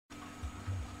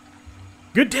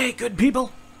Good day, good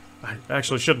people. I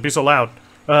actually shouldn't be so loud.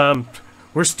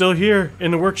 We're still here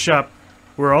in the workshop.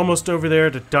 We're almost over there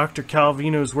to Dr.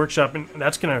 Calvino's workshop, and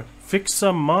that's gonna fix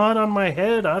some mod on my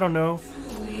head. I don't know.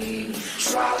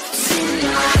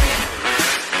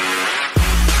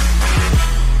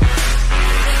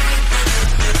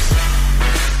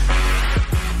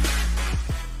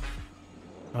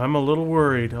 I'm a little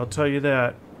worried, I'll tell you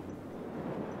that.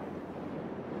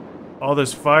 All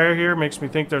this fire here makes me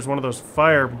think there's one of those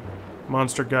fire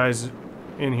monster guys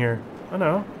in here. Oh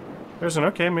no. There's an...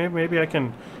 okay, maybe I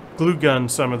can glue gun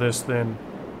some of this then.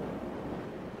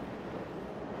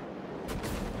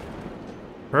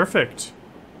 Perfect.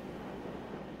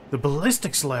 The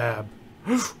ballistics lab.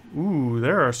 Ooh,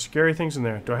 there are scary things in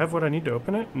there. Do I have what I need to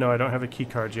open it? No, I don't have a key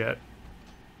card yet.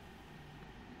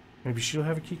 Maybe she'll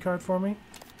have a key card for me?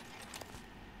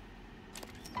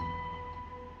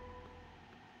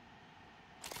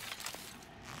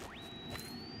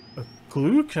 A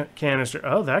glue canister.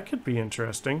 Oh, that could be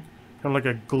interesting. Kind of like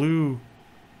a glue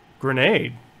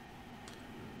grenade.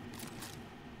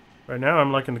 Right now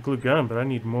I'm liking the glue gun, but I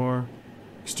need more.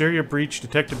 Exterior breach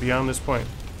detected beyond this point.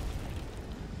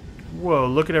 Whoa,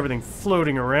 look at everything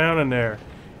floating around in there.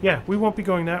 Yeah, we won't be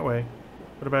going that way.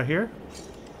 What about here?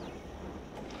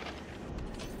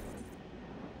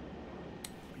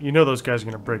 You know those guys are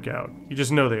going to break out. You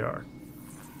just know they are.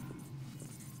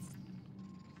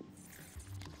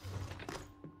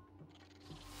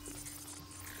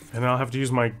 And I'll have to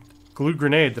use my glue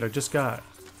grenade that I just got.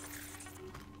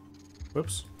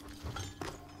 Whoops.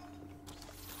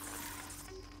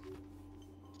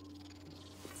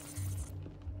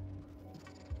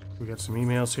 We got some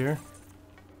emails here.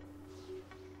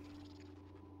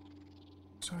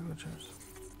 Sorry, what jobs?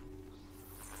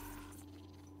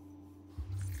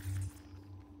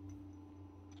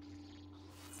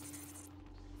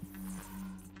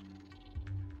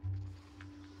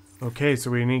 Okay, so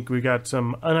we got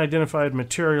some unidentified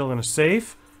material in a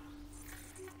safe.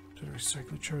 Did I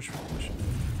recycle charge for pollution?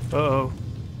 Uh-oh.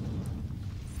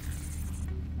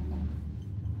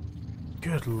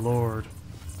 Good lord.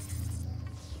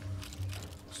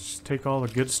 Let's just take all the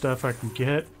good stuff I can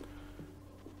get.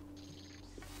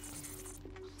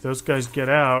 If those guys get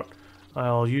out,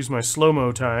 I'll use my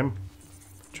slow-mo time.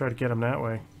 Try to get them that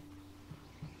way.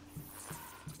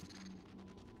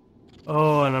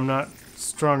 Oh, and I'm not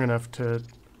strong enough to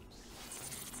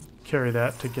carry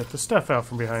that to get the stuff out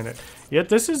from behind it. Yet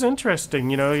this is interesting,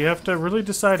 you know, you have to really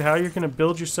decide how you're going to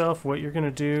build yourself, what you're going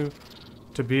to do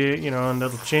to be, you know, and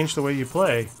that'll change the way you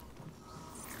play.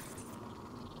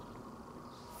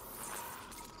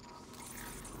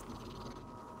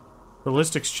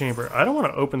 Ballistics chamber. I don't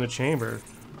want to open the chamber.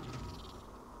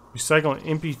 Recycle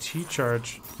an MPT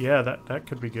charge. Yeah, that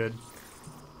could be good.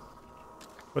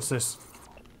 What's this?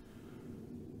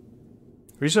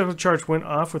 Recycle charge went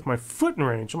off with my foot in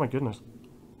range. Oh my goodness.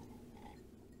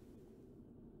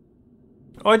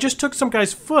 Oh, I just took some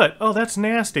guy's foot. Oh, that's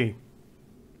nasty.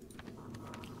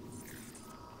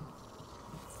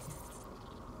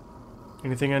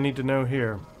 Anything I need to know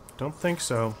here? Don't think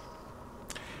so.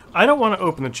 I don't want to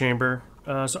open the chamber,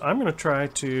 so I'm going to try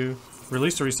to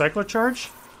release the recycler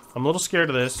charge. I'm a little scared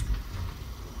of this.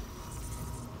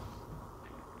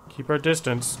 Keep our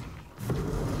distance.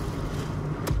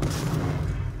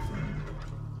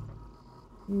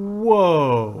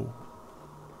 Whoa.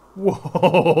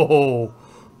 Whoa.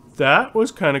 That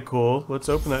was kind of cool. Let's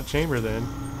open that chamber then.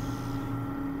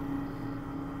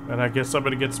 And I guess I'm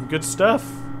going to get some good stuff.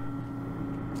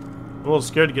 I'm a little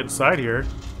scared to get inside here.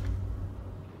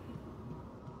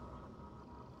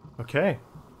 Okay.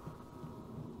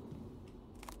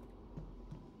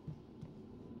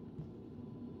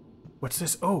 What's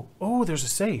this? Oh, there's a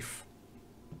safe.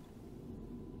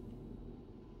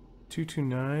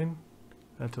 229.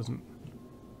 That doesn't...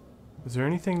 Is there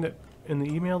anything that in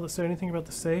the email that said anything about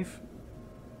the safe?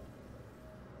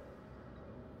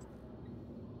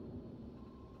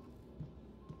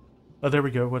 Oh, there we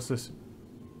go. What's this?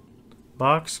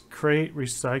 Box, crate,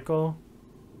 recycle.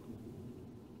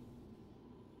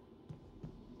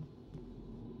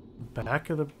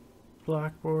 Back of the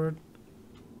blackboard.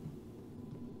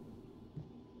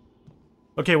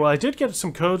 Okay, well, I did get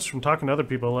some codes from talking to other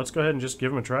people. Let's go ahead and just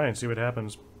give them a try and see what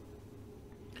happens.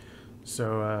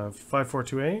 So,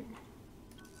 5428.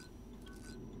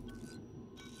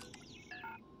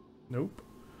 Nope.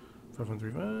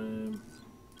 5135.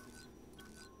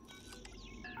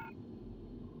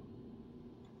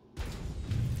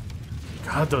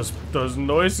 God, those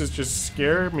noises just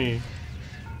scare me.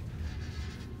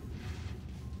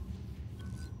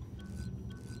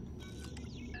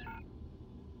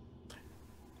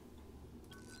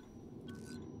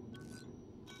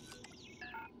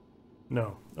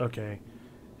 No. Okay.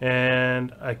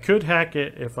 And I could hack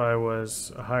it if I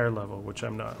was a higher level, which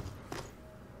I'm not.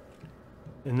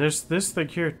 And there's this thing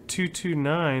here,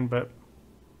 229, but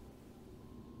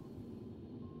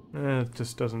it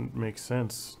just doesn't make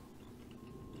sense.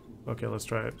 Okay, let's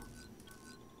try it.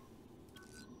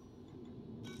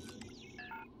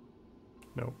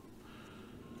 Nope.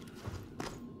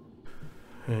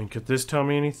 And could this tell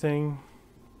me anything?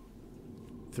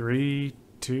 3,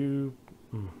 2...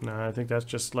 No, I think that's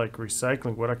just like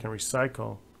recycling what I can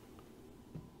recycle.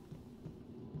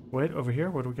 Wait, over here?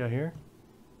 What do we got here?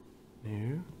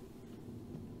 New.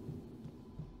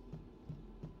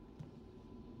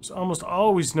 There's almost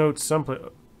always notes someplace.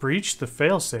 Breach the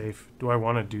failsafe. Do I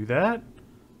want to do that?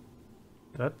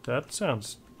 That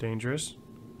sounds dangerous.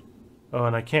 Oh,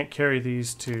 and I can't carry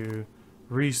these to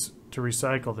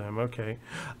recycle them. Okay.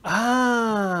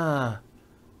 Ah!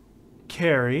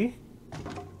 Carry.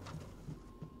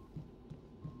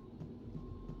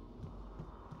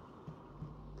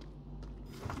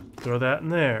 Throw that in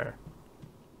there.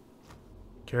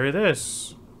 Carry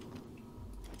this.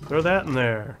 Throw that in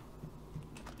there.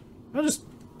 I'll just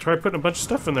try putting a bunch of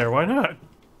stuff in there. Why not?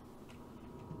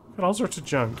 Got all sorts of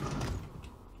junk.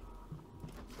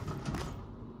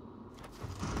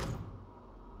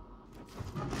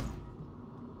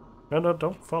 No,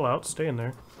 don't fall out. Stay in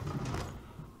there.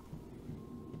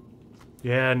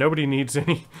 Yeah, nobody needs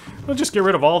any. I'll just get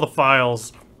rid of all the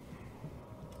files.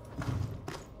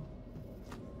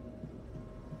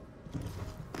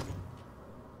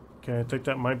 Okay, I think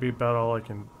that might be about all I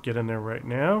can get in there right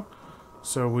now.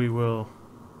 So we will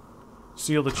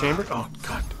seal the chamber. Oh,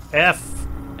 God. F.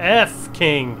 F,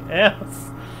 King.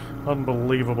 F.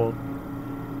 Unbelievable.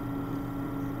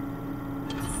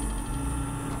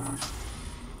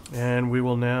 And we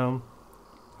will now...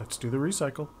 Let's do the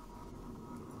recycle.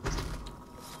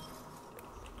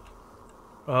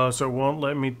 So it won't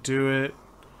let me do it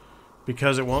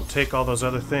because it won't take all those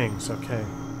other things. Okay.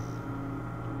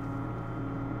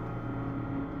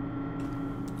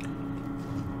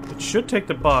 Should take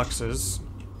the boxes.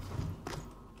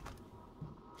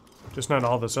 Just not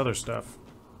all this other stuff.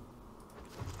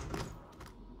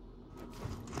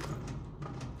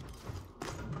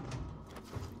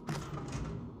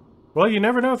 Well, you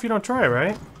never know if you don't try,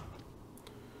 right?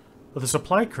 But the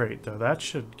supply crate, though, that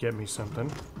should get me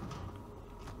something.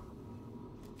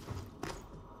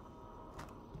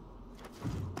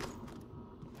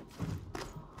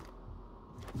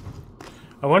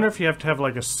 I wonder if you have to have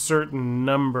like a certain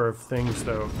number of things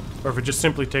though, or if it just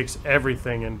simply takes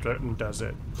everything and does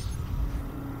it.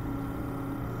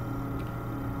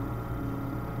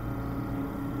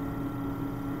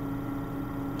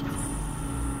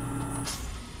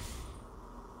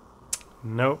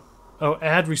 Nope. Oh,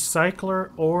 add recycler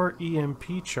or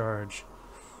EMP charge.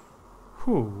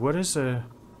 Whew, what is a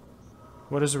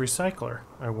recycler,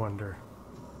 I wonder?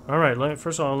 Alright,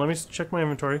 first of all, let me check my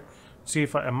inventory. See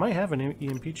if I might have an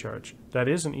EMP charge. That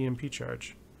is an EMP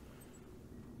charge.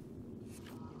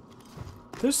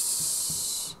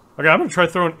 This... Okay, I'm gonna try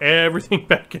throwing everything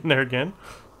back in there again.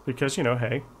 Because, you know,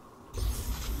 hey.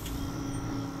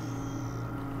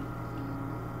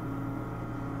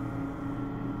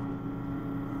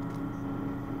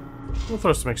 We'll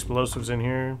throw some explosives in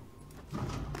here.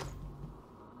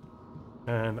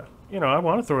 And, you know, I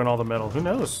want to throw in all the metal. Who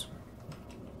knows?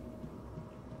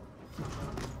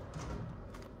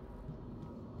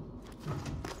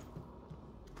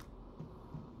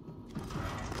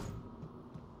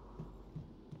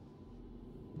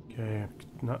 Okay,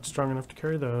 not strong enough to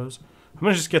carry those. I'm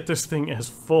gonna just get this thing as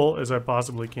full as I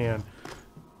possibly can.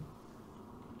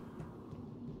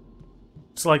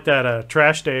 It's like that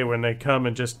trash day when they come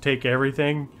and just take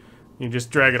everything. You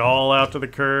just drag it all out to the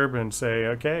curb and say,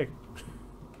 okay.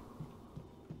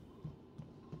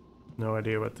 No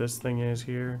idea what this thing is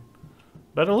here.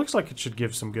 But it looks like it should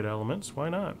give some good elements. Why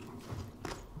not?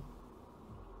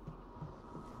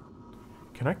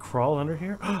 Can I crawl under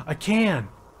here? I can!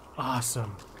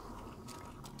 Awesome.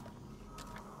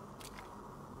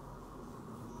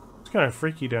 It's kind of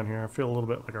freaky down here. I feel a little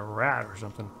bit like a rat or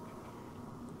something.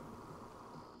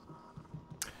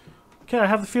 Okay, I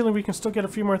have the feeling we can still get a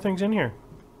few more things in here.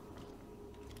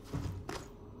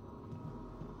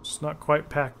 It's not quite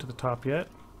packed to the top yet.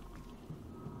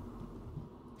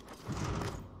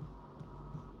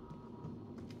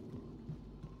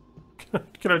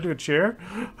 Can I do a chair?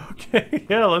 Okay,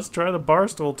 yeah, let's try the bar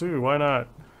stool too. Why not?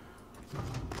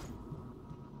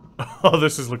 Oh,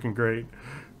 this is looking great.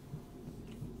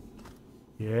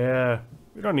 Yeah,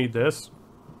 we don't need this.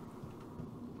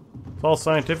 It's all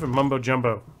scientific mumbo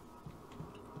jumbo.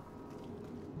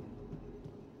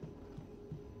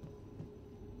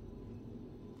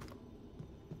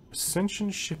 Ascension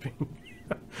Shipping.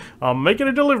 I'm making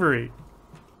a delivery.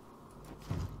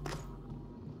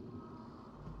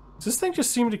 Does this thing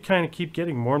just seem to kind of keep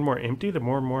getting more and more empty the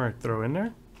more and more I throw in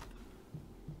there?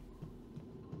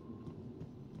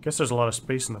 Guess there's a lot of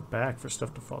space in the back for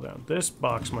stuff to fall down. This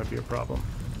box might be a problem.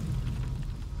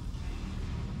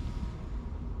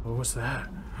 What was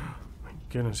that? My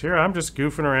goodness, here I'm just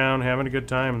goofing around, having a good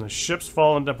time, and the ship's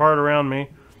falling apart around me.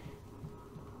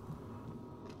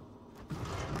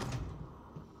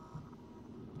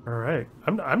 Alright,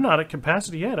 I'm not at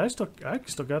capacity yet. I still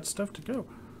got stuff to go.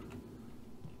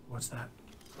 What's that?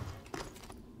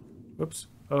 Whoops.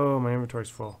 Oh, my inventory's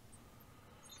full.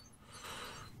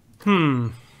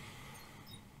 I've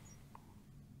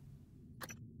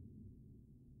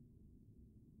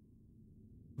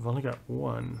only got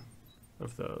one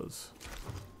of those.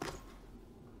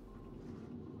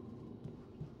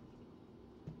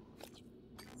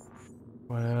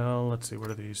 Well, let's see. What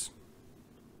are these?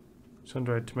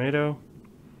 Sun-dried tomato.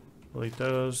 We'll eat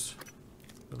those.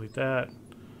 We'll eat that.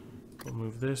 We'll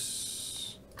move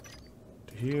this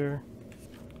to here.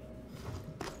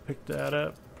 Pick that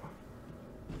up.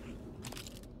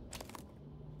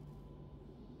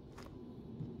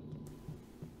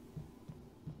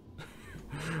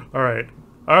 All right.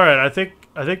 I think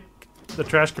the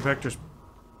trash compactor's.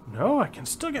 No, I can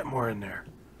still get more in there.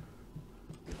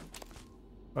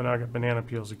 Oh, now I got banana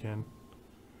peels again.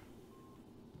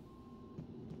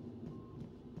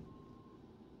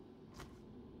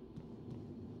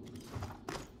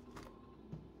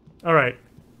 All right.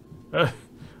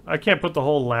 I can't put the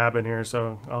whole lab in here,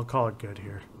 so I'll call it good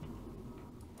here.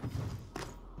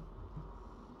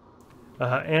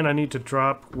 And I need to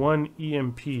drop one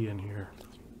EMP in here.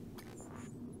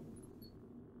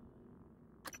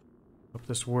 Hope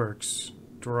this works.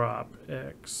 Drop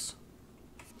X.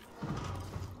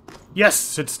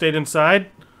 Yes! It stayed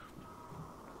inside.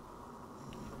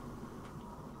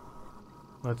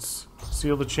 Let's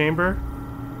seal the chamber.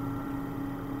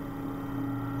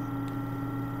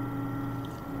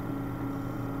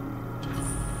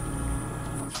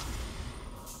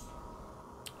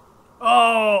 Oh,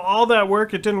 all that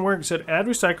work, it didn't work. It said add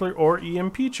recycler or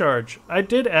EMP charge. I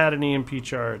did add an EMP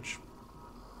charge.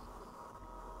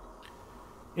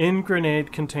 In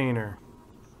grenade container.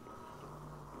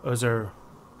 Oh, is there...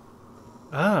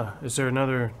 Ah, is there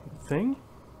another thing?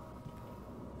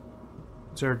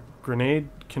 Is there a grenade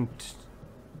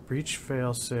breach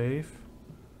fail safe?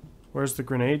 Where's the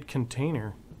grenade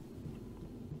container?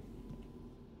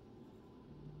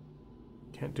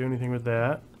 Can't do anything with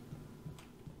that.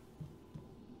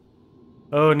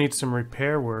 Oh, it needs some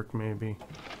repair work, maybe.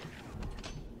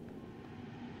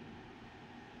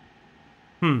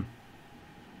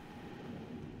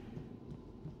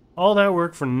 All that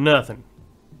work for nothing.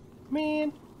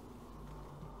 Man.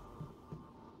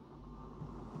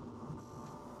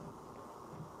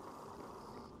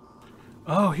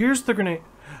 Oh, here's the grenade.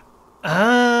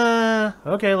 Ah,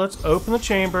 okay, let's open the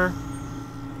chamber.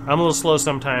 I'm a little slow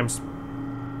sometimes.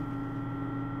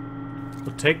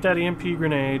 We'll take that EMP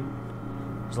grenade.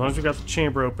 As long as we got the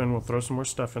chamber open, we'll throw some more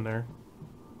stuff in there.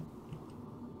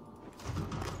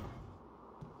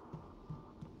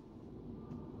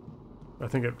 I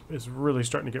think it is really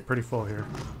starting to get pretty full here.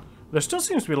 There still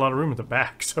seems to be a lot of room at the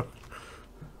back, so...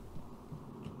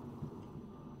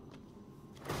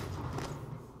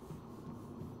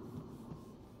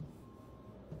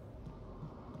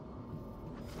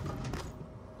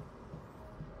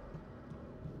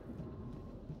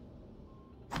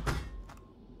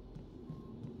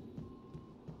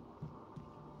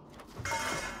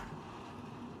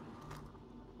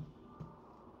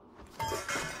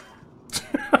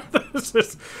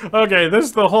 Okay,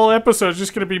 the whole episode is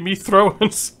just gonna be me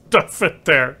throwing stuff in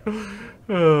there.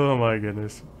 Oh my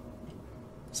goodness.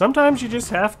 Sometimes you just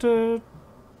have to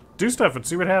do stuff and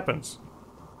see what happens.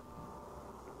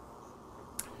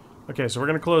 Okay, so we're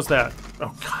gonna close that.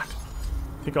 Oh god.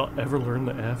 I think I'll ever learn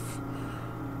the F.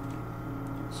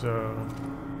 So,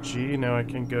 G, now I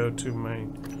can go to my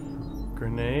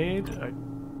grenade. I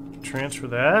transfer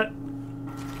that.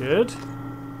 Good.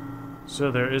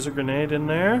 So there is a grenade in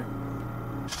there.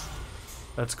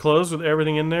 That's closed with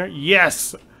everything in there.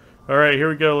 Yes! Alright, here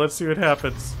we go. Let's see what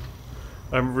happens.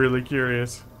 I'm really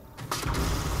curious.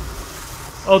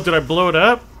 Oh, did I blow it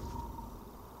up?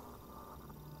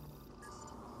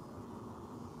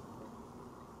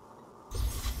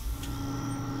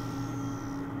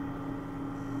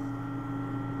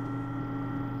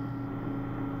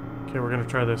 Okay, we're gonna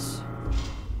try this.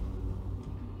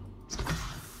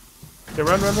 Okay,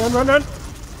 run, run, run, run, run!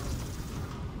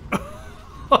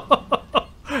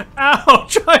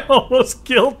 Ouch! I almost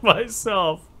killed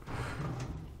myself.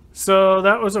 So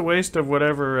that was a waste of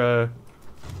whatever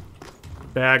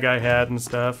bag I had and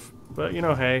stuff. But, you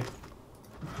know, hey.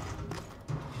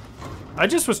 I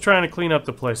just was trying to clean up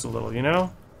the place a little, you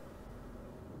know?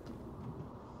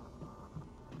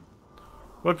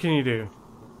 What can you do?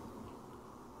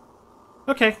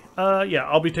 Okay, yeah,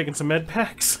 I'll be taking some med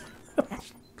packs.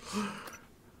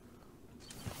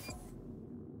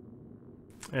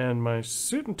 And my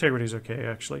suit integrity's okay,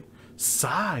 actually.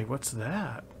 Sigh, what's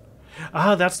that?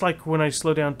 Ah, that's like when I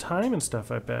slow down time and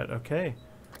stuff, I bet. Okay.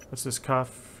 What's this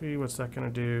coffee? What's that gonna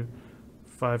do?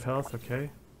 5 health,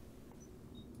 okay.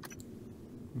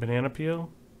 Banana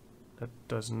peel? That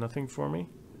does nothing for me.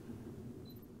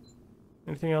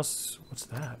 Anything else? What's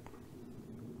that?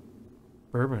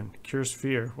 Bourbon. Cures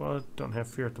fear. Well, I don't have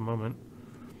fear at the moment.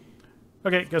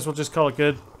 Okay, guess we'll just call it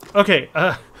good. Okay,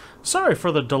 sorry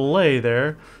for the delay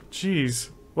there. Jeez.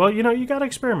 Well, you know, you gotta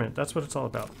experiment. That's what it's all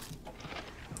about.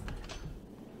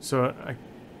 So,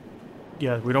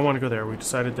 yeah, we don't want to go there. We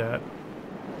decided that.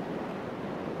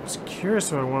 I was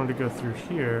curious if I wanted to go through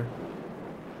here.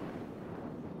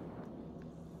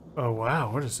 Oh,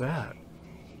 wow, what is that?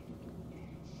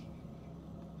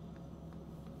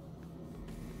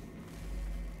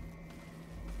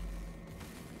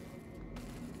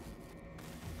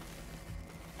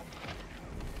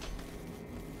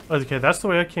 Okay, that's the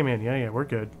way I came in. Yeah, we're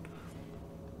good.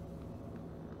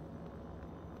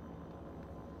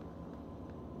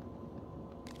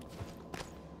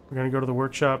 We're gonna go to the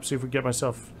workshop, see if we get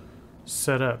myself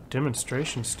set up.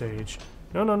 Demonstration stage.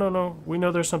 No. We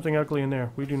know there's something ugly in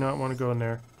there. We do not want to go in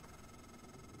there.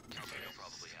 Calvino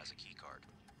probably has a key card.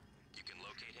 You can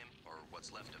locate him, or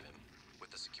what's left of him,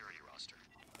 with the security roster.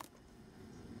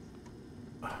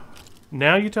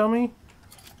 Now you tell me?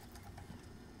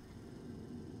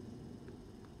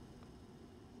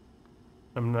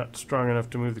 I'm not strong enough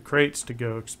to move the crates to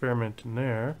go experiment in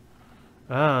there.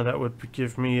 Ah, that would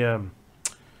give me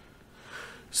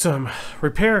some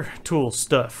repair tool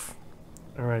stuff.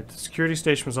 Alright, the security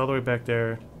station was all the way back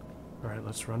there. Alright,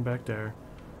 let's run back there.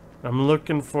 I'm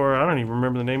looking for... I don't even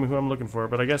remember the name of who I'm looking for,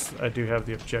 but I guess I do have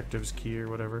the objectives key or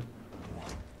whatever.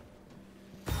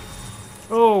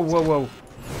 Oh, whoa.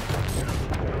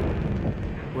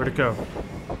 Where'd it go?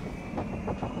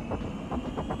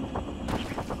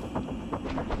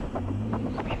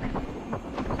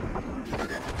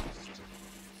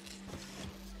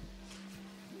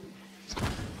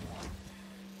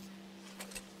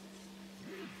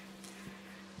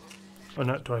 Oh,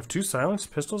 not, do I have 2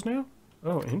 silenced pistols now?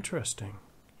 Oh, interesting.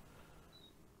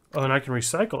 Oh, and I can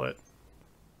recycle it.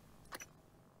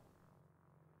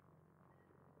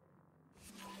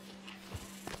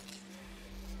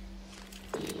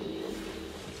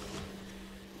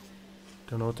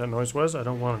 Don't know what that noise was. I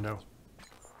don't want to know.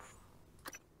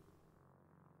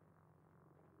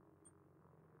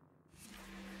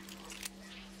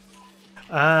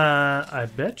 I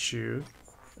bet you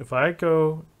if I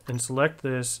go and select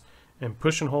this and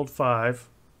push and hold 5.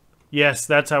 Yes,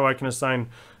 that's how I can assign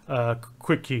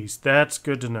quick keys. That's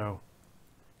good to know.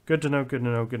 Good to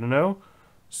know.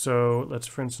 So let's,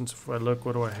 for instance, if I look,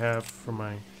 what do I have for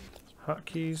my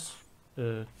hotkeys?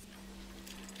 There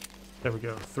we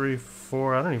go. 3,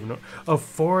 4. I don't even know. Oh,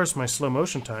 4 is my slow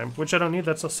motion time, which I don't need.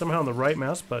 That's somehow on the right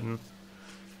mouse button.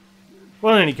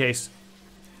 Well, in any case,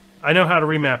 I know how to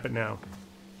remap it now.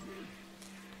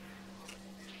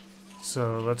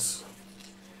 So let's...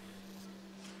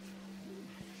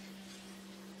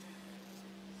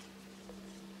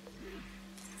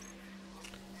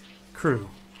 Crew.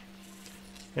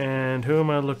 And who am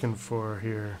I looking for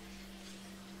here?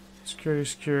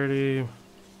 Security.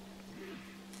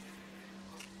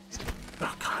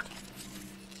 Oh, God.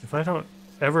 If I don't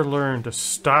ever learn to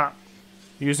stop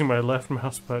using my left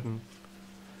mouse button.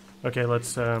 Okay,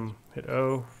 let's hit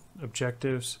O.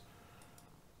 Objectives.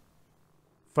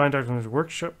 Find Dr.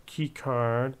 Workshop key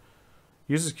card.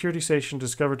 Use the security station to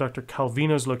discover Dr.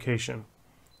 Calvino's location.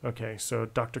 Okay, so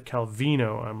Dr.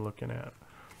 Calvino I'm looking at.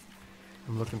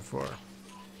 I'm looking for.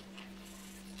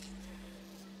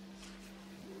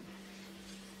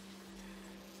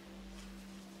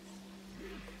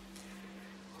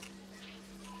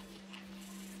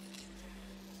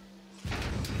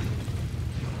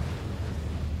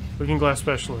 Looking glass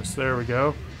specialist. There we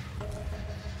go.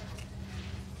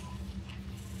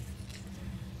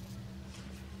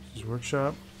 This is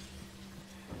workshop.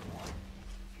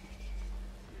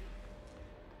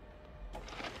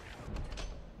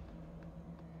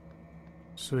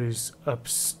 So he's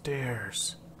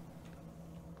upstairs.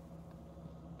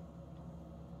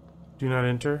 Do not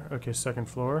enter. Okay, second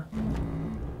floor.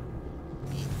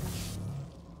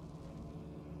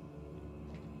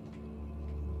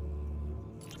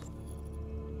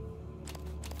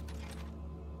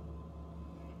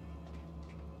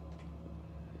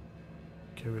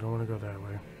 Okay, we don't want to go that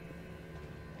way.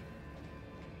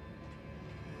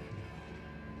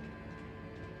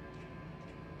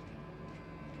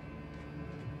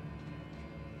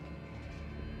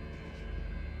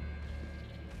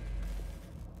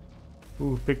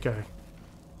 Ooh, big guy.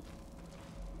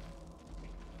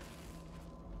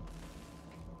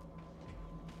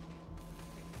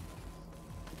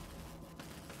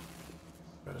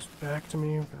 Got his back to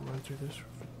me. We're gonna run through this.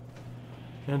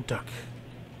 And duck.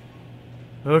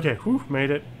 Okay, whew, made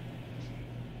it.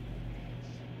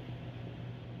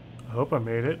 I hope I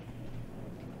made it.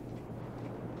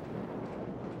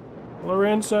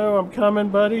 Lorenzo, I'm coming,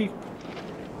 buddy.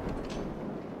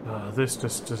 Oh, this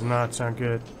just does not sound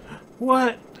good.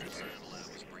 What? Inside of the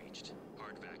lab was breached.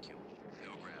 Hard vacuum.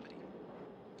 No gravity.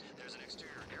 There's an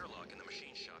exterior airlock in the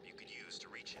machine shop you could use to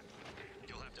reach him.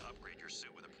 You'll have to upgrade your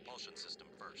suit with a propulsion system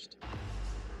first.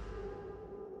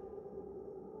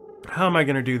 How am I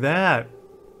gonna do that?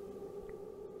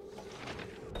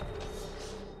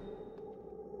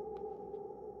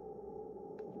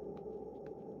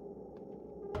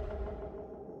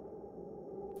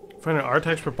 Find an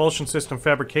Artax propulsion system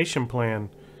fabrication plan.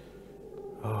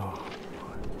 Oh,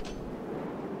 boy.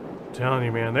 I'm telling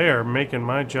you, man, they are making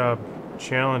my job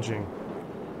challenging.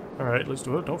 All right, let's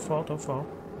do it. Don't fall, don't fall.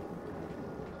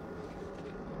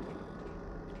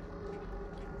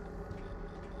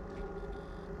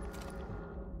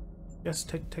 Yes,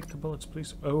 take the bullets,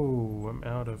 please. Oh, I'm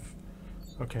out of...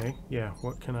 Okay, yeah,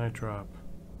 what can I drop?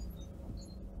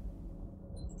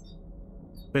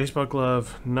 Baseball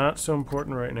glove, not so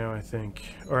important right now, I think.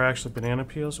 Or actually, banana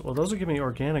peels. Well, those will give me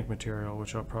organic material,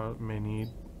 which I'll probably may need.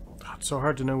 Oh, it's so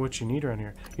hard to know what you need around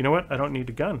here. You know what? I don't need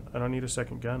a gun. I don't need a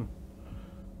second gun.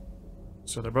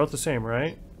 So they're both the same,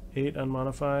 right? 8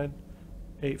 unmodified,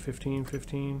 8, 15,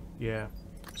 15. Yeah.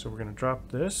 So we're gonna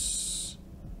drop this.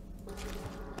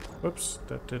 Whoops,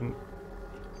 that didn't.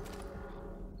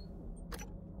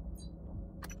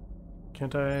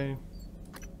 Can't I?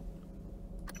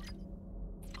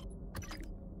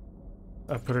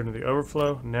 I put it into the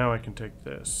overflow. Now I can take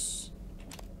this.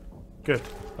 Good.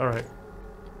 Alright.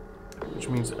 Which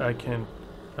means I can...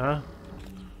 Huh?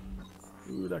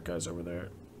 Ooh, that guy's over there.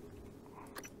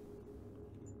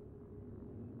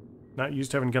 Not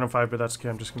used to having gun on 5, but that's okay.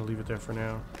 I'm just going to leave it there for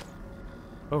now.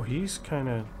 Oh, he's kind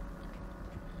of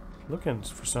looking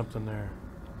for something there.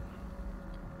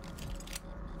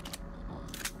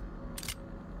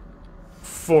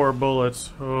 Four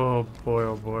bullets. Oh boy,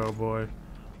 oh boy, oh boy.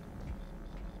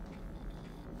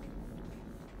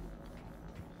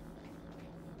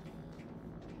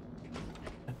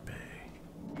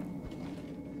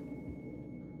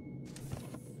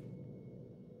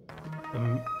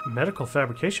 Medical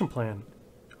fabrication plan.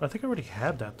 I think I already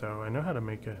had that though. I know how to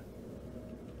make a...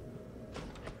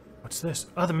 What's this?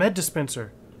 Oh, the med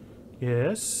dispenser.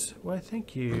 Yes. Why,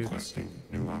 thank you. Requesting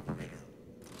new operator.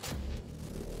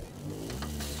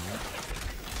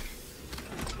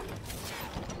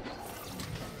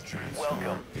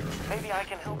 Welcome. Maybe I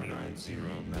can help you. 90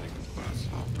 medical bus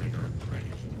operator ready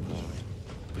to deploy.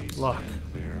 Please Lock. stand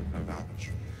clear of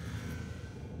aperture.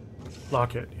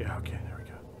 Lock it. Yeah, okay, there we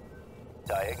go.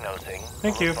 Diagnosing.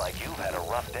 Thank you. Looks like you've had a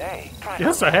rough day.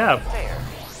 Yes, I have. There.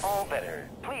 All better.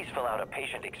 Please fill out a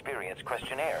patient experience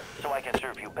questionnaire so I can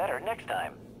serve you better next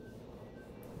time.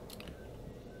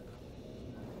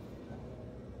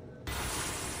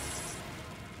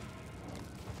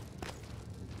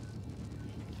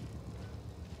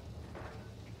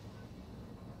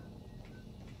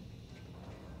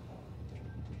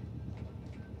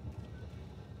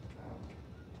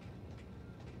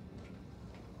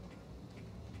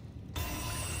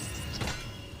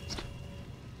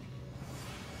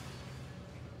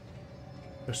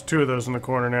 There's 2 of those in the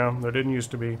corner now. There didn't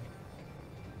used to be.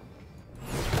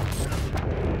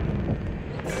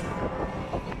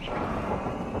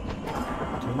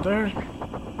 It's in there?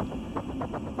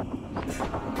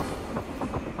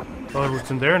 Oh, it's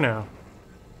in there now.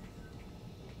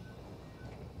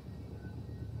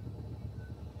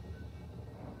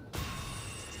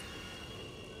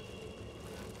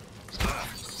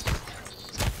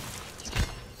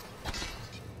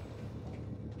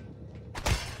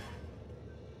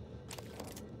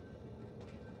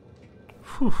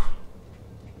 Whew.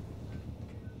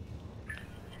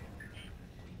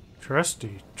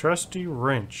 Trusty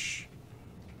wrench.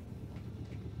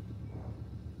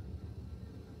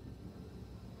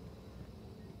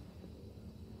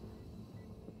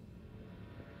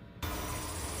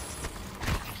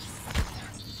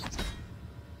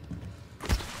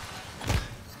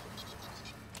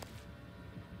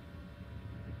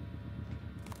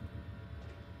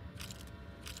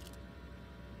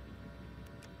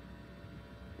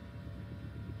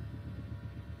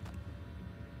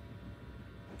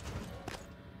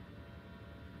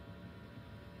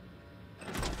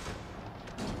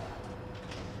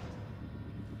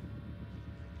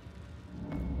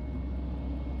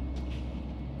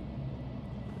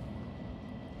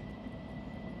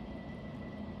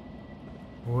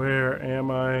 Where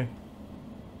am I?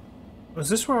 Was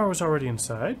this where I was already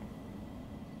inside?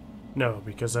 No,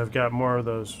 because I've got more of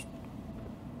those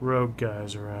rogue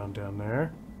guys around down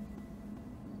there.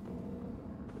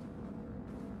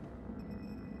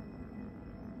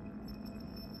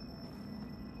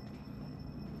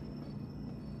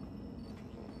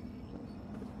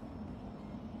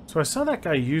 So I saw that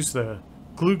guy use the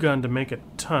glue gun to make a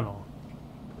tunnel.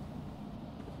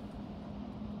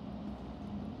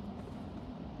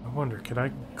 I wonder, can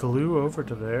I glue over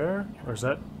to there? Or is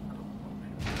that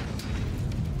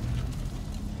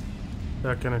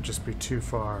gonna just be too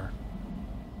far?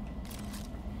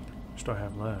 Which do I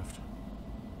have left?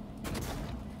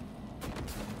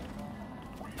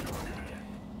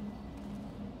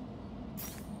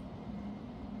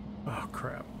 Oh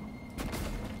crap.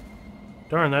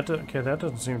 Darn, okay, that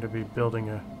doesn't seem to be building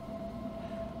a...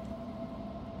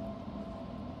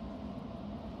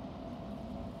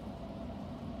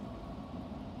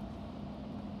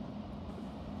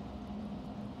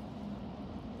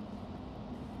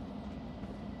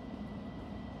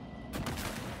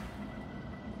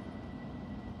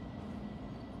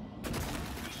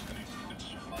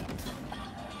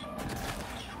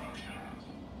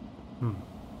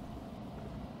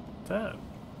 That...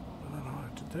 I don't know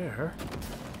what to do there.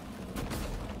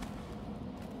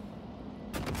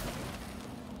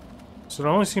 So it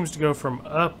only seems to go from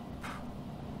up.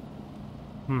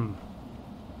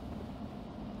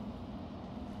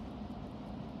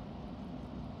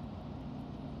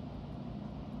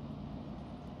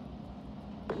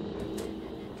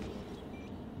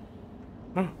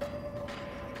 Oh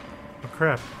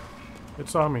crap. It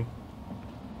saw me.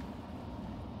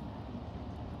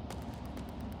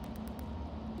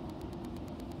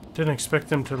 Didn't expect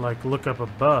them to, like, look up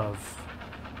above.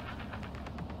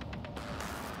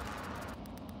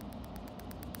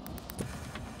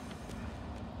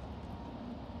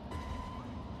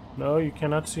 No, you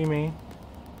cannot see me.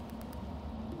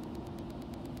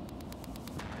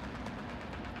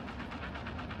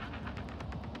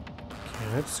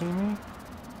 Can it see me?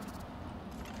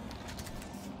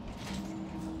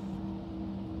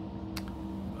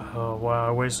 Oh, wow,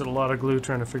 I wasted a lot of glue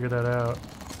trying to figure that out.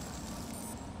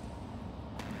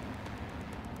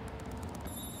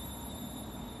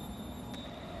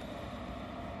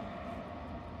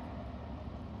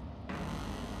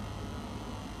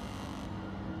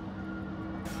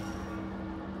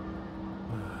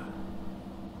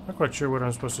 Not quite sure what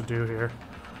I'm supposed to do here.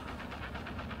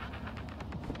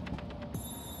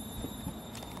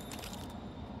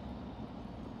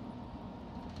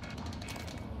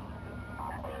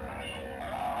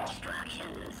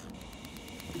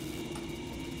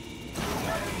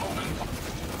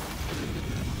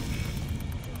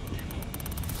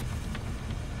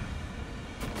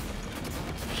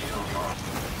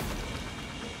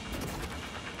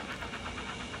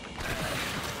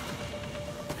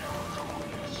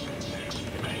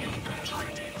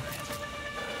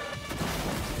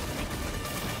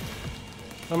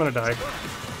 I'm gonna die.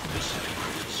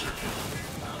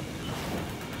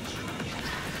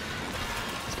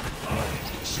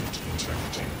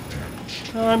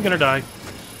 I'm gonna die.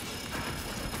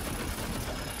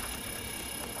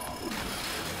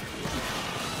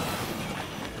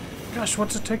 Gosh,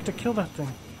 what's it take to kill that thing?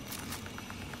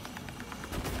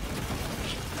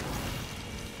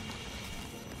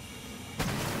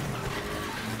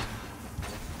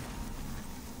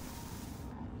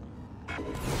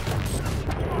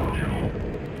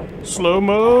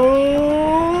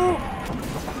 Slow-mo!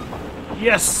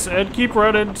 Yes! And keep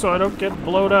running so I don't get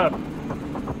blown up.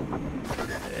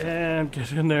 And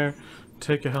get in there.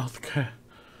 Take a health cut.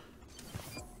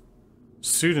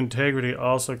 Suit integrity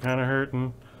also kind of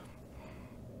hurting.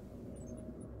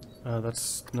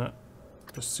 That's not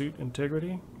the suit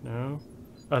integrity? No.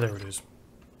 Oh, there it is.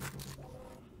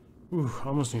 Ooh,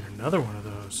 almost need another one of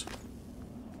those.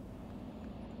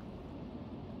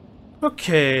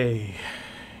 Okay.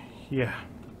 Yeah.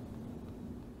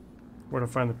 Where to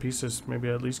find the pieces? Maybe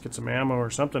at least get some ammo or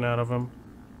something out of them.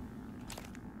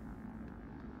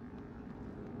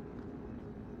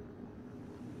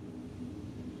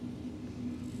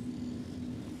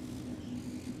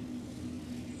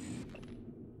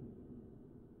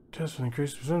 Test with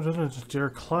increased dear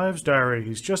Clive's diary.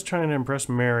 He's just trying to impress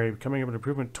Mary, coming up with an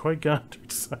improvement toy gun.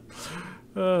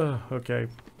 Okay.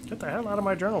 Get the hell out of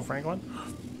my journal, Franklin.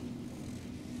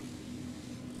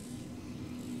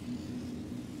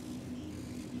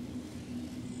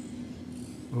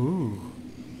 Ooh.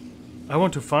 I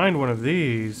want to find one of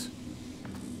these.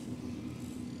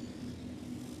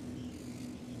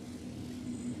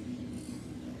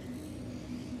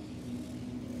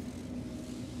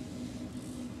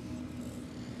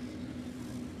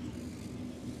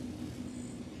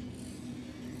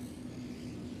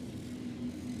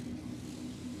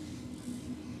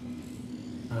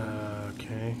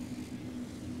 Okay.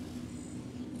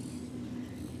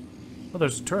 Oh,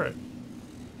 there's a turret.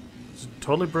 Is it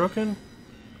totally broken?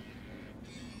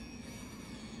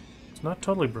 It's not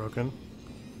totally broken.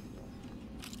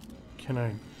 Can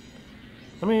I...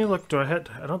 Let me look. Do I had...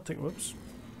 I don't think... Whoops.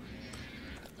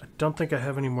 I don't think I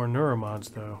have any more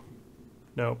neuromods, though.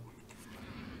 Nope.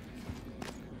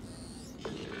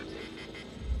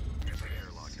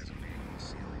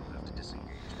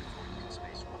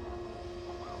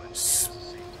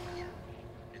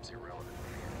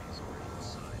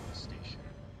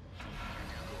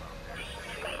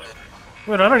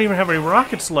 Wait, I don't even have any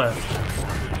rockets left.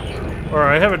 Or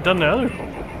I haven't done the other.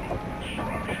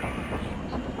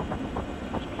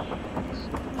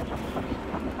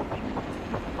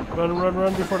 Run, run,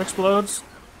 run before it explodes.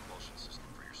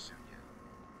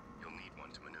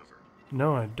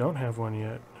 No, I don't have one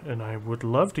yet, and I would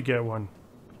love to get one.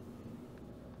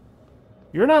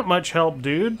 You're not much help,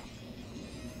 dude.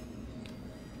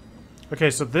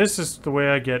 Okay, so this is the way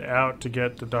I get out to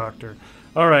get the doctor.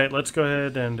 Alright, let's go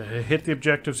ahead and hit the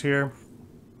objectives here.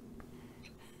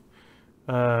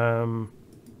 That's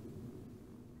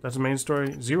the main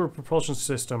story. Zero propulsion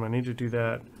system. I need to do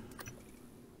that.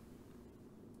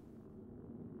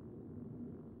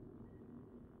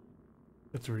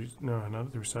 It's no,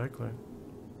 not the recycling.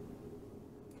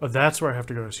 Oh, that's where I have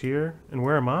to go. Is here? And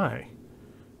where am I?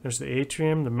 There's the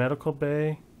atrium, the medical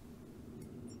bay.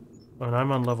 Oh, and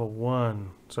I'm on level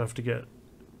 1, so I have to get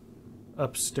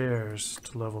upstairs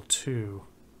to level 2.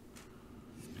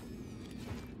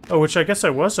 Oh, which I guess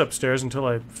I was upstairs until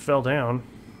I fell down.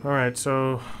 Alright,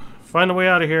 so find a way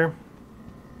out of here.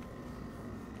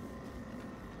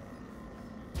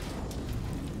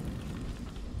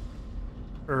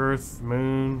 Earth,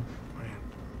 moon. Man.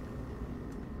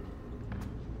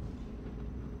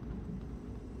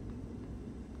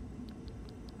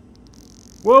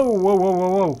 Whoa, whoa, whoa, whoa,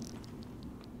 whoa.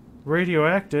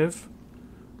 Radioactive.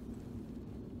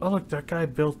 Oh, look, that guy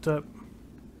built up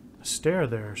a stair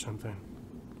there or something.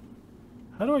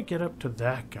 How do I get up to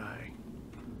that guy?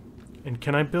 And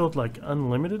can I build, like,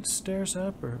 unlimited stairs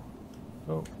up, or...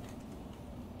 Oh.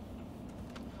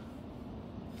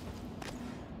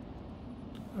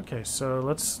 Okay, so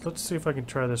let's see if I can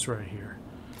try this right here.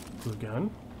 Blue gun.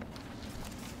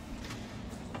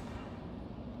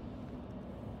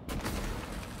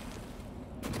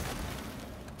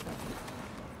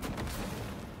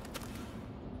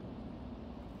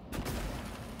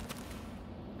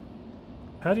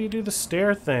 How do you do the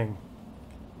stair thing?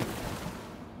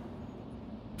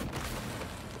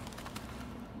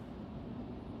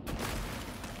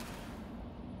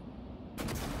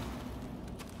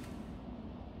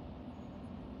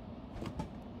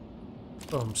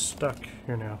 Oh, I'm stuck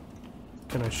here now.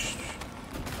 Can I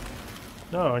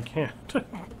No, I can't.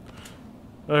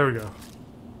 There we go.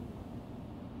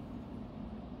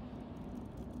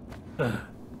 Ugh.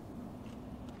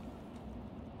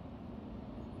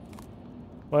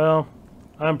 Well,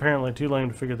 I'm apparently too lame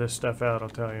to figure this stuff out, I'll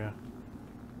tell you.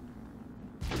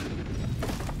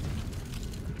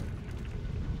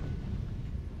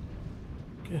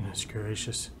 Goodness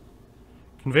gracious.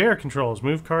 Conveyor controls,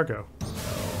 move cargo.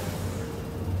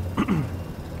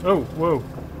 Oh, whoa.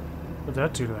 What'd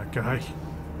that do to that guy?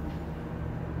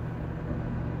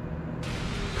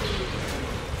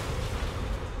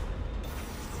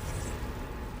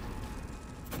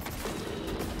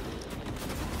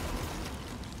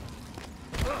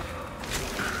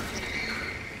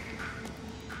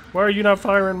 Why are you not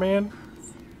firing, man?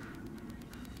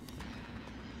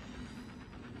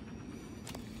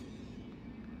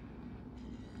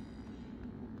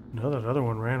 No, that other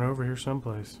one ran over here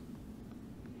someplace.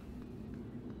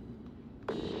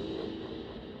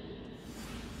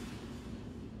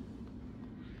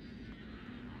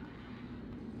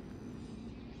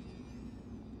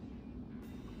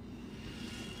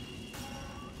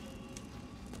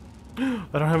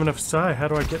 I don't have enough psi. How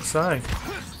do I get psi?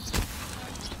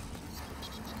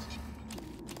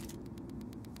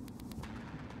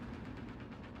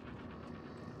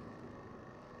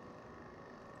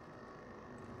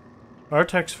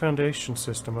 Artax Foundation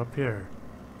System up here.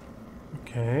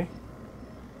 Okay.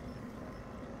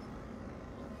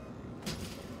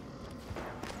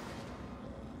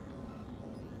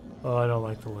 Oh, I don't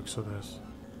like the looks of this.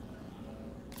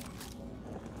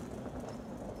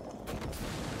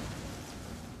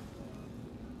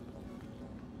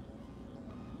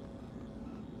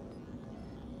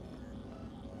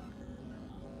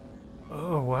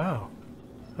 Oh, wow.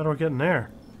 How do I get in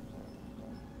there?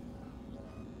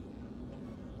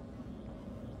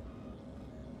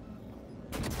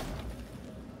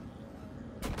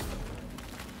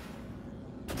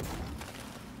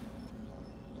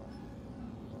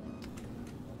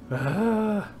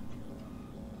 Ah.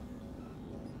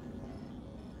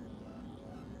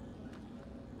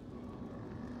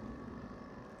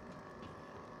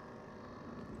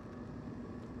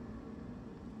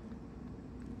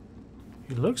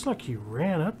 He looks like he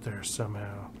ran up there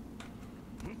somehow.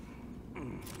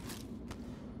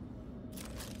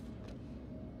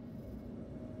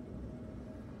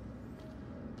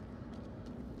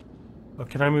 Oh,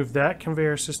 can I move that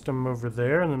conveyor system over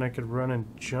there and then I could run and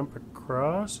jump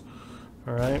across?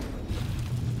 Alright.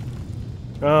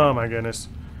 Oh my goodness.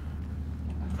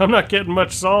 I'm not getting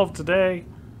much solved today.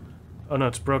 Oh no,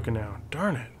 it's broken now.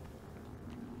 Darn it.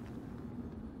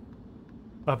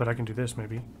 Oh, but I can do this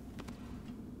maybe.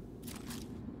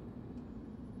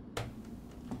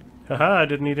 Haha, I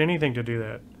didn't need anything to do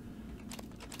that.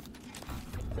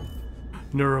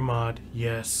 Neuromod,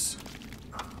 yes.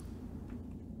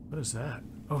 What is that?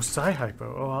 Oh, Psi-Hypo.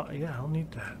 Oh, yeah, I'll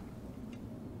need that.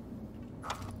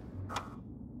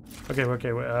 Okay.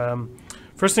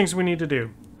 First things we need to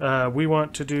do. We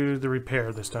want to do the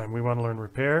repair this time. We want to learn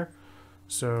repair.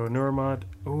 So, Neuromod.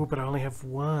 Oh, but I only have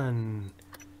one.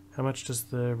 How much does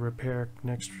the repair,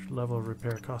 next level of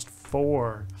repair cost?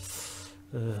 4.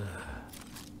 Ugh.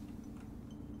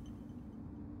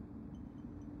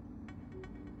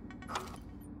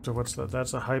 So what's that?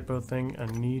 That's a hypo thing. I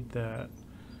need that.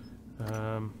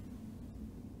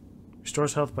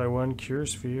 Restores health by 1,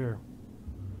 cures fear.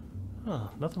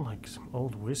 Oh, nothing like some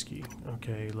old whiskey.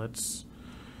 Okay, let's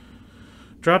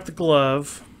drop the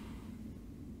glove.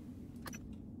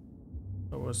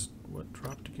 What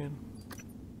dropped again?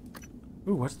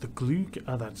 Ooh, what's the glue?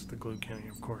 Oh, that's the glue candy,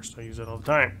 of course. I use it all the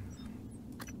time.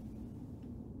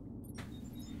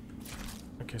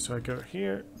 Okay, so I go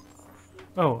here.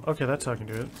 Oh, okay, that's how I can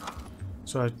do it.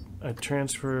 So I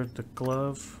transfer the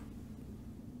glove.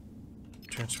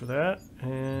 Transfer that,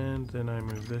 and then I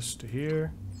move this to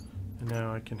here. And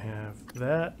now I can have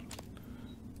that.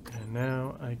 And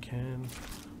now I can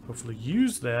hopefully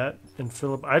use that and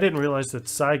fill up. I didn't realize that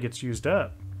Psi gets used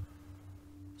up.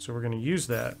 So we're going to use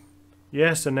that.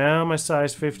 Yes, and now my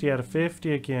size 50 out of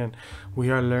 50 again. We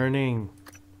are learning.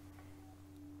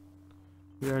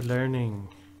 We are learning.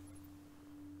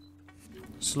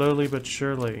 Slowly but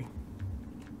surely.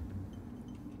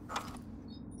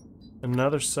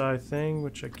 Another Psi thing,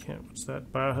 which I can't. What's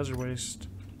that? Biohazard waste.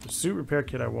 The suit repair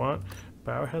kit I want.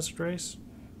 Biohazard race?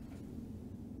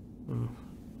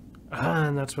 Ah,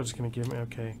 and that's what it's going to give me.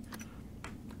 Okay.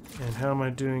 And how am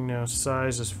I doing now?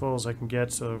 Size as full as I can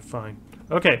get, so fine.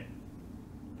 Okay.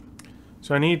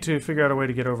 So I need to figure out a way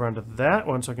to get over onto that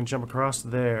one so I can jump across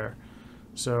there.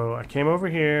 So I came over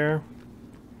here.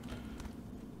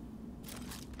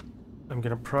 I'm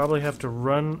going to probably have to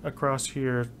run across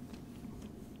here.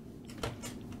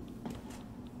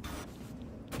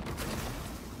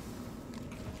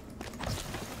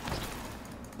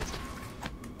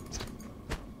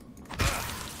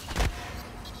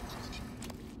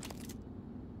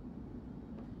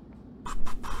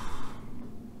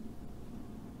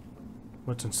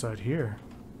 What's inside here?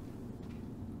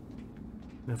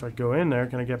 And if I go in there,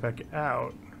 can I get back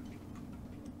out?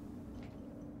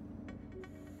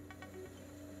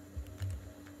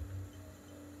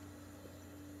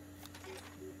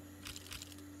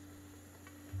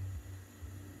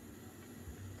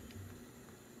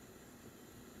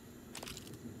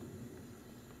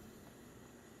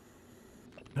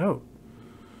 No.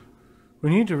 We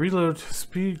need to reload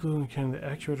speed glue and can. The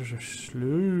actuators are slow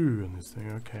in this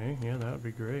thing. Okay, yeah, that would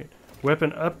be great.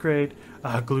 Weapon upgrade.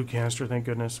 Ah, glue canister, thank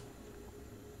goodness.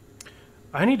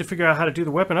 I need to figure out how to do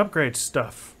the weapon upgrade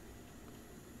stuff.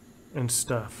 And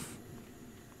stuff.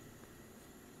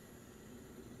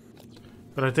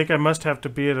 But I think I must have to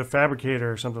be at a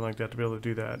fabricator or something like that to be able to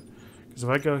do that. Because if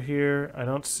I go here, I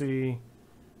don't see...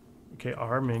 Okay,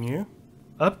 R menu.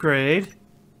 Upgrade.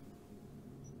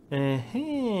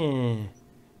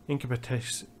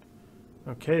 Incapacitation.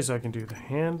 Okay, so I can do the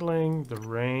handling, the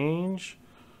range,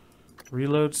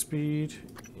 reload speed.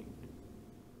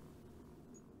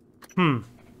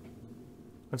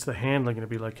 What's the handling going to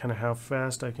be like? Kind of how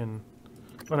fast I can...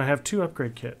 When I have 2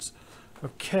 upgrade kits.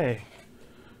 Okay.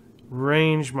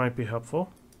 Range might be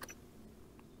helpful.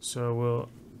 So we'll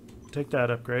take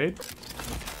that upgrade.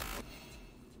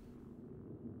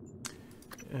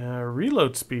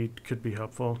 Reload speed could be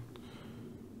helpful.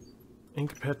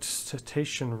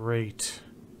 Incapacitation rate.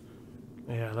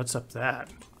 Yeah, let's up that.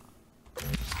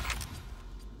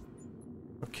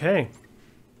 Okay.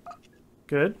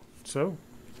 Good. So,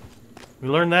 we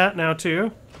learned that now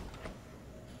too.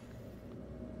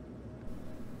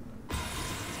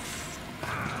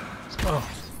 Oh.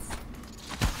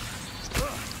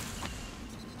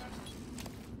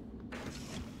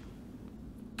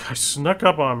 guy snuck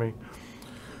up on me.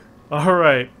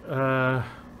 Alright,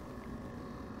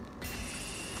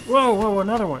 Whoa,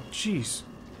 another one. Jeez.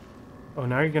 Oh,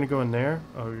 now you're gonna go in there?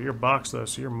 Oh, you're boxed though,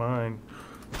 so you're mine.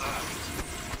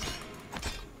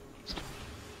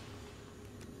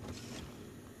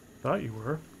 Thought you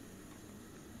were.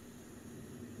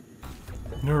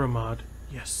 Neuromod.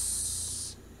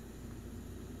 Yes.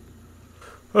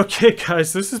 Okay,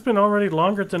 guys, this has been already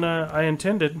longer than I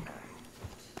intended.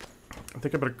 I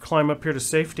think I better climb up here to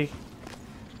safety.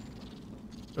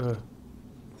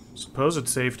 Supposed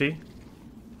safety.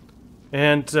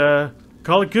 And,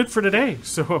 call it good for today.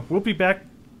 So, we'll be back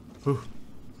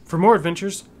for more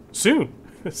adventures soon.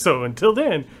 So, until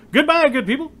then, goodbye, good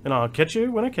people, and I'll catch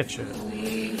you when I catch you.